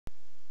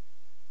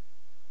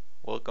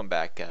Welcome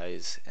back,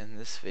 guys. In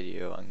this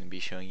video I'm going to be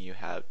showing you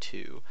how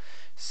to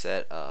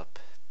set up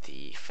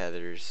the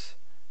Feathers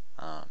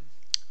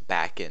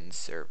backend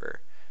server.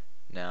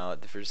 Now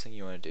the first thing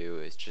you want to do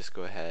is just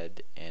go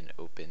ahead and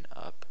open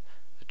up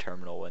the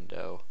terminal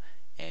window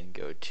and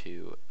go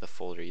to the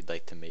folder you'd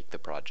like to make the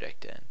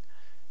project in.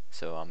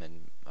 So I'm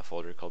in a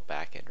folder called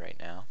backend right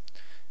now,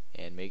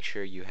 and make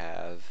sure you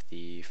have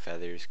the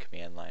Feathers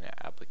command line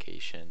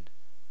application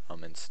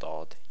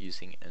installed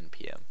using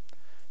npm.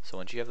 So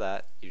once you have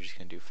that, you're just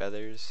going to do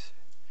feathers,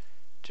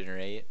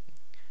 generate,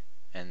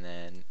 and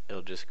then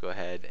it'll just go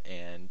ahead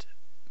and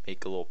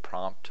make a little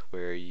prompt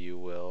where you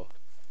will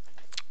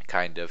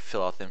kind of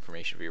fill out the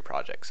information for your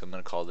project. So I'm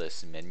going to call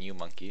this menu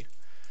monkey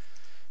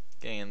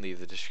and leave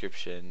the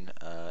description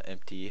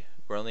empty.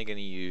 We're only going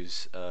to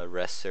use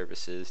REST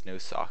services, no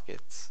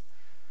sockets.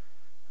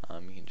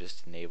 You can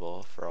just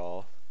enable for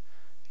all,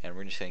 and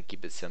we're just going to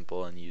keep it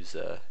simple and use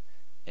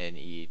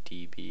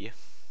NEDB.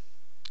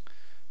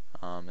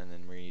 And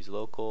then we're going to use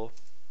local,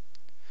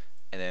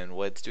 and then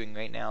what it's doing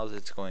right now is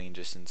it's going and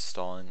just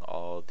installing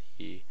all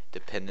the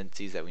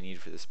dependencies that we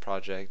need for this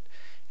project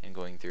and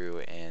going through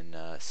and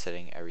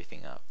setting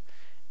everything up.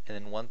 And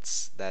then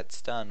once that's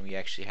done, we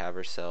actually have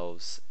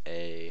ourselves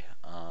a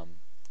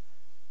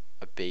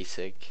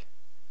basic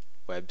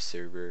web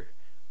server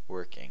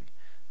working.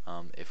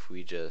 If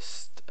we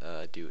just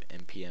do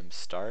npm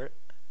start,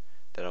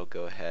 that'll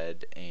go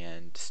ahead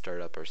and start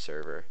up our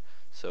server.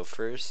 So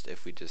first,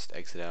 if we just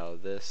exit out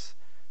of this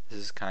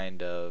is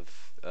kind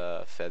of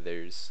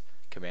Feathers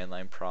command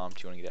line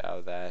prompt. You want to get out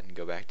of that and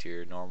go back to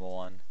your normal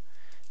one.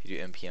 If you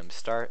do npm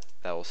start,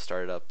 that will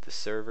start up the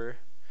server.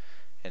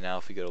 And now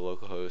if we go to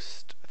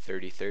localhost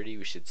 3030,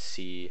 we should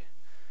see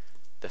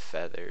the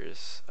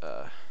Feathers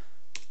a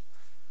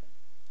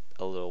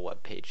little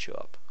web page show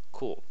up.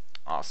 Cool,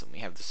 awesome. We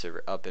have the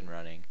server up and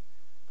running.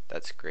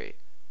 That's great.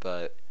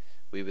 But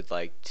we would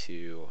like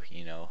to,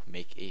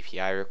 make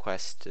API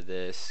requests to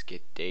this,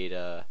 get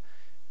data,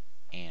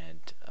 and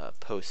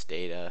post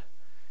data,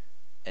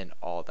 and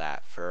all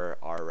that for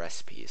our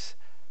recipes.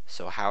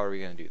 So how are we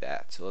going to do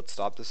that? So let's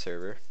stop the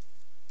server,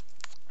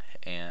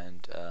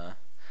 and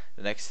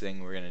the next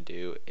thing we're going to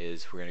do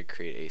is we're going to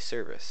create a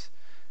service.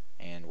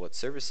 And what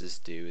services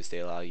do is they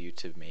allow you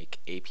to make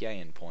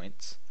API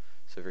endpoints.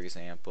 So for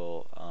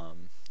example,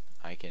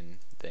 I can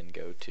then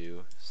go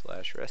to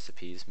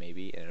 /recipes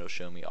maybe, and it'll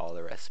show me all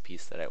the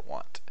recipes that I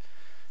want.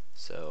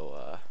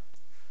 So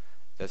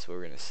that's what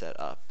we're going to set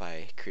up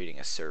by creating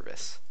a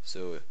service.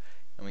 And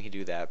we can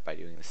do that by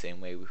doing the same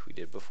way we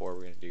did before.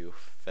 We're going to do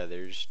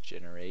feathers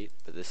generate,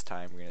 but this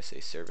time we're going to say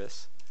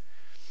service,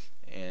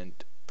 and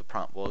the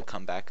prompt will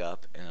come back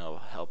up and it'll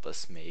help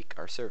us make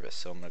our service.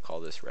 So I'm going to call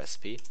this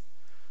recipe.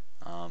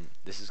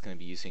 This is going to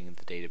be using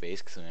the database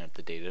because we want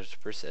the data to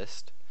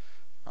persist.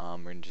 We're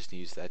going to just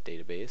use that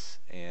database,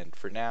 and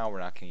for now we're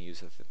not going to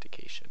use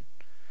authentication.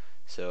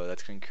 So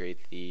that's going to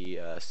create the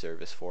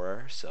service for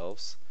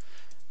ourselves.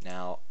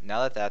 Now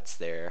that that's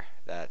there,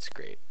 that's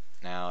great.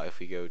 Now if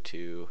we go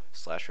to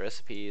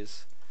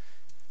 /recipes,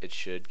 it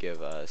should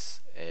give us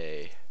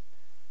we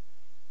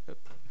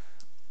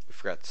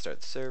forgot to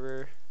start the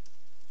server.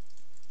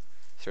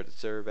 Start the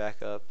server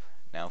back up.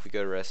 Now if we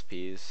go to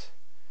recipes,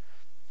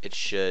 it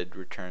should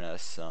return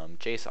us some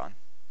JSON.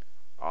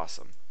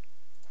 Awesome.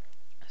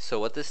 So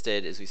what this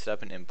did is we set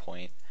up an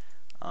endpoint.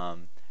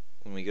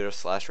 When we go to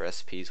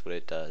 /recipes, what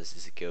it does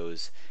is it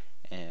goes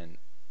and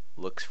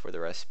looks for the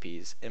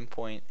recipes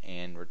endpoint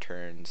and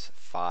returns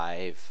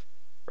 5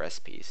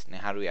 recipes. Now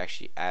how do we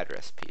actually add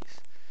recipes?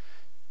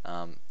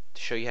 To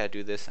show you how to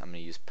do this, I'm going to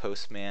use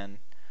Postman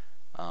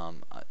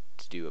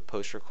to do a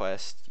post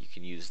request. You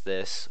can use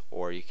this,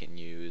 or you can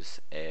use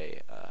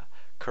a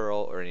curl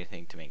or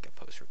anything to make a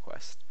post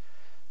request.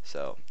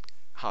 So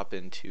hop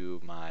into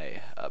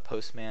my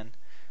Postman.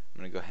 I'm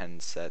going to go ahead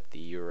and set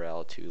the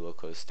URL to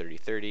localhost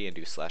 3030 and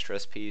do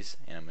 /recipes,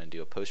 and I'm going to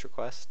do a post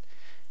request,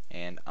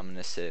 and I'm going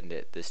to send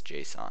it this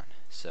JSON.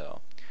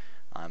 So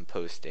I'm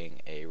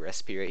posting a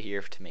recipe right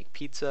here to make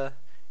pizza,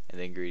 and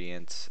the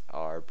ingredients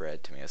are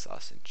bread, tomato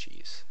sauce, and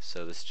cheese.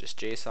 So this is just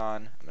JSON.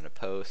 I'm going to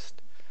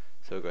post.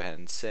 So we'll go ahead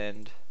and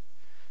send,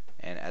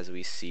 and as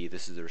we see,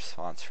 this is the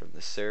response from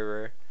the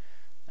server.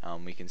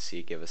 We can see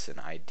it give us an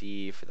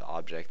ID for the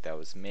object that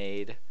was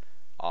made.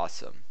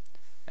 Awesome.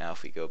 Now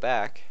if we go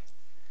back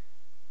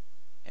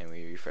and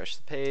we refresh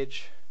the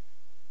page,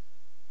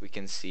 we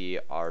can see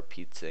our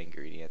pizza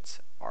ingredients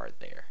are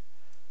there.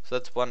 So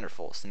that's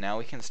wonderful. So now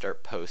we can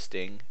start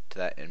posting to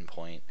that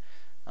endpoint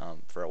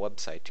for our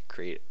website to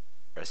create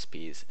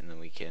recipes, and then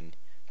we can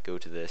go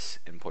to this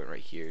endpoint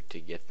right here to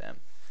get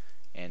them.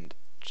 And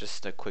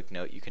just a quick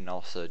note, you can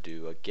also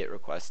do a GET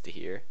request to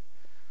here,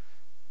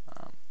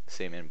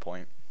 same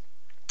endpoint,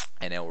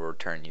 and it will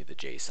return you the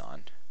JSON.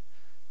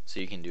 So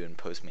you can do it in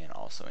Postman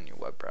also in your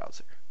web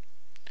browser.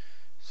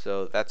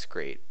 So that's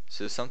great.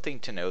 So something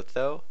to note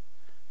though,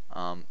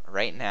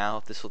 right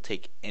now this will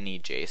take any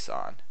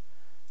JSON.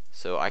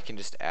 So I can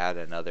just add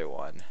another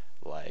one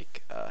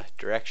like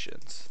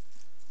directions.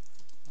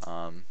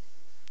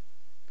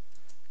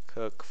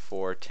 Cook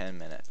for 10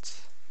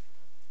 minutes.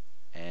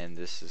 and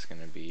this is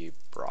going to be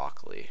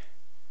broccoli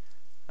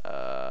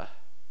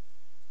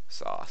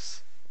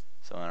sauce.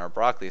 So in our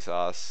broccoli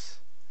sauce,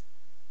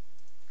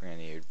 we're going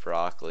to need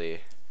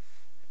broccoli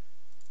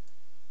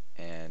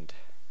and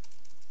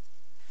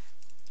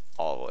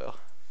olive oil.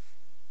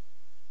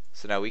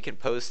 So now we can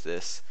post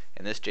this,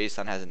 and this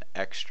JSON has an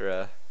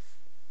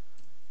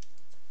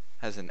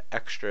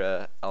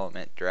extra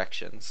element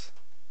directions.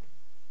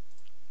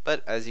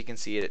 But as you can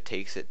see, it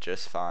takes it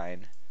just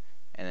fine.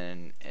 And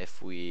then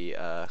if we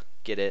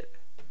get it,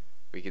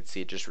 we can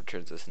see it just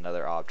returns us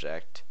another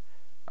object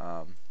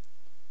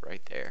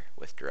right there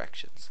with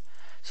directions.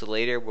 So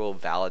later we'll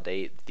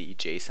validate the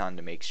JSON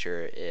to make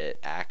sure it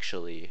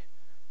actually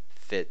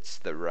fits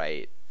the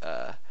right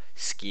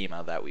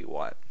schema that we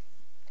want.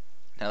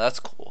 Now that's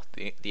cool.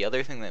 The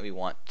other thing that we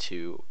want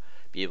to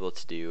be able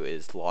to do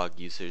is log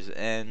users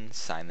in,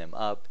 sign them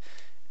up,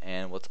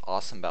 and what's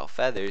awesome about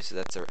Feathers is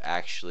that they're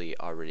actually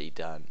already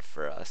done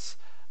for us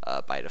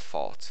by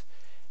default.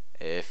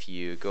 If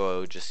you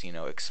go just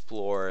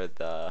explore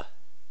the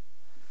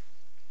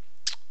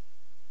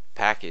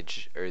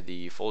package or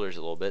the folders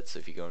a little bit, so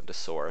if you go into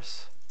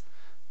source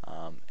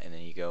and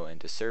then you go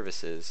into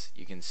services,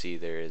 you can see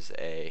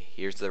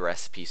here's the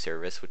recipe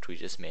service which we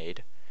just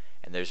made,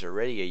 and there's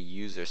already a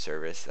user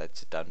service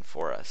that's done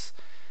for us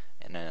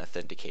and an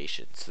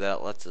authentication, so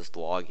that lets us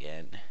log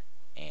in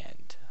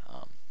and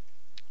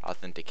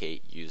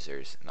authenticate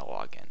users in the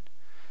login.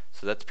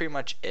 So that's pretty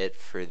much it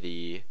for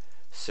the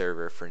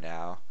server for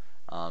now.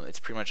 It's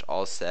pretty much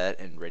all set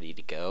and ready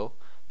to go.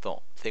 The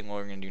thing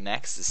we're going to do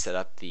next is set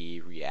up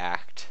the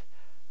React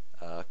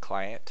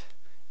client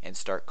and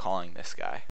start calling this guy.